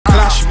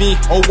me,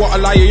 oh what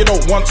a liar, you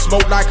don't want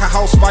smoke like a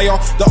house fire.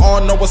 The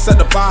R know I set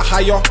the bar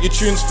higher, your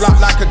tune's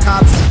flat like a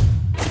card.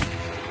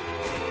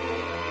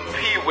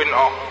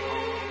 Wynter,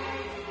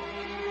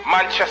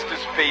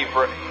 Manchester's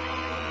favourite.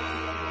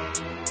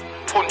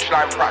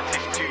 Punchline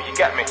practice too, you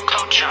get me?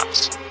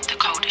 Coldshots, the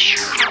coldest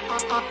shirt.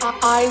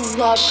 I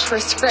love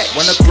Chris Rich.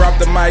 When I grab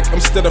the mic, I'm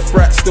still a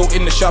threat. Still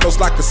in the shadows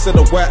like a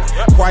silhouette.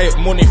 Quiet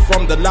money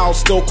from the loud,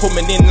 still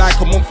coming in like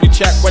a monthly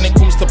check. When it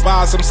comes to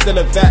bars, I'm still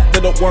a vet.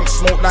 Didn't want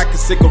smoke like a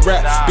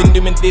cigarette. Been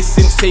doing this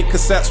since tape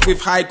cassettes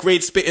with high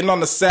grade spitting on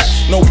the set.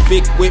 No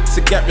big whip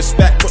to get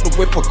respect, but the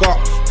whip I got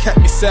kept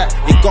me set.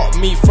 It got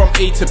me from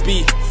A to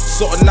B,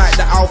 something like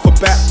the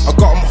alphabet. I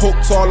got them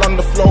hooked all on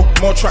the flow.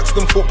 More tracks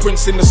than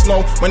footprints in the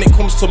snow. When it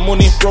comes to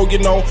money, bro, you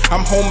know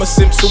I'm Homer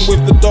Simpson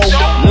with the dough.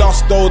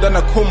 Lost though, then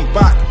I come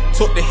back.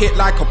 Took the hit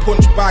like a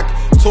punch bag.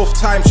 Tough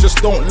times just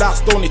don't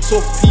last, only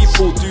tough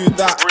people do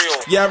that.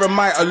 Yeah, I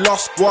might have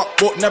lost what,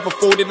 but never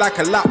folded like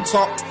a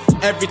laptop.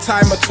 Every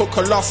time I took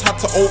a loss, had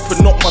to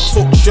open up my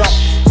tuck shop.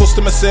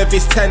 Customer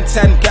service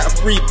 10-10, get a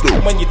free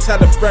bill. When you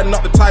tell a friend,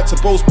 not the type to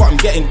boast, but I'm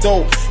getting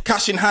dough.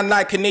 Cash in hand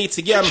like an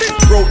ATM.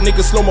 Broke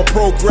niggas slow my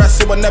progress,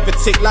 so I never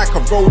tick like a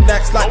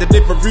Rolex. Like the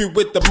delivery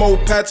with the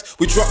mopeds,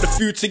 we drop the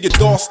food to your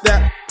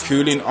doorstep.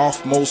 Cooling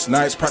off most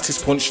nights,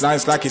 practice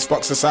punchlines like it's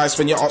exercise.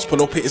 When your ops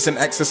pull up, it is an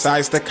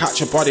exercise. They catch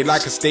your body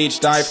like a stage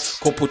dive.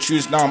 Couple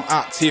tunes, now I'm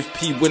active.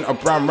 P Wynter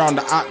Brown round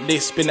the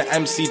atlas. Spin the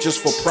MC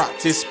just for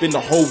practice. Spin the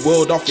whole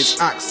world off its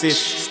axis.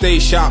 Stay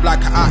sharp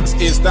like an axe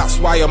is, that's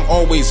why I'm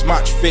always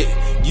match fit.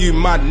 You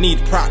man need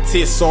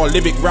practice or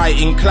lyric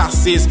writing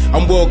classes.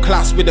 I'm world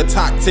class with the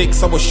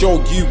tactics, I will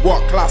show you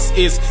what class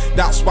is.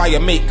 That's why I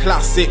make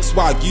classics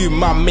while you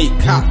man make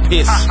cat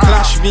piss.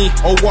 Clash me,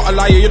 oh what a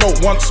liar, you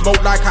don't want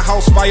smoke like a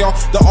house fire.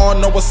 The R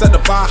know I set the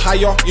bar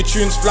higher, your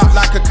tune's flat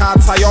like a car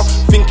tire.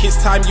 Think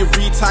it's time you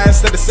retire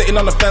instead of sitting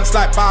on the fence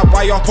like barbed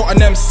wire. Put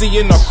an MC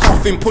in a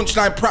coffin,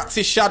 punchline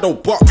practice shadow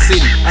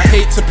boxing. I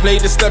hate to play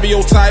the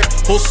stereotype,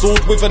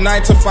 hustled with a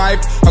 9 to 5.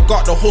 I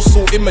got the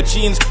hustle in my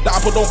jeans, the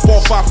apple don't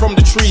fall far from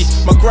the tree.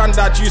 My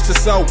granddad used to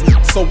sell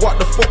weed, so what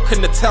the fuck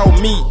can they tell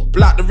me?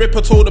 Black the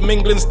Ripper told them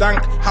England's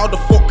dank, how the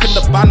fuck can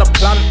the banner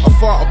plan? I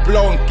thought I'd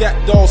blow and get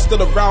dough,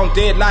 still around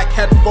there like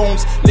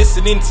headphones,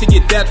 listening to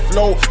your dead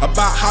flow,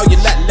 about how you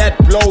let lead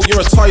blow. You're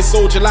a toy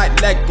soldier like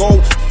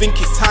Lego, think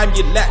it's time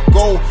you let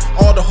go.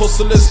 All the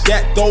hustlers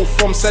get dough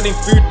from selling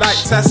food like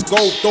Tesco.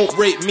 Don't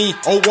rate me,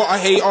 oh what a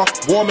hater,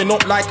 warming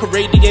up like a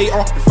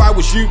radiator. If I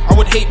was you, I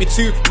would hate me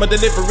too, my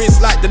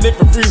delivery's like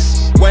delivery.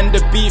 When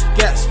the beef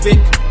gets thick,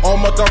 all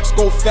my dogs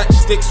go fetch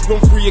sticks, run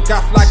through your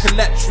gaff like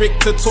electric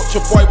to touch a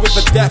boy with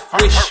a death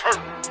wish.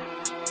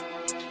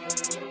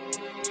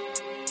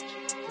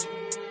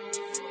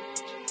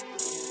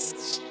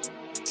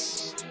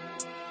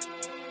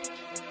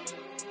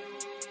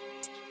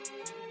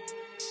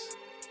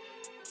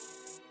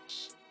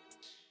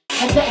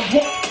 I've got a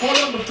rock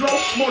all on the floor,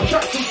 more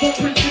tracks and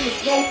footprints in the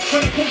snow.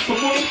 When it comes to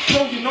money,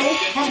 bro, you know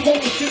I'm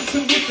Homer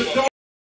Simpson with the dough.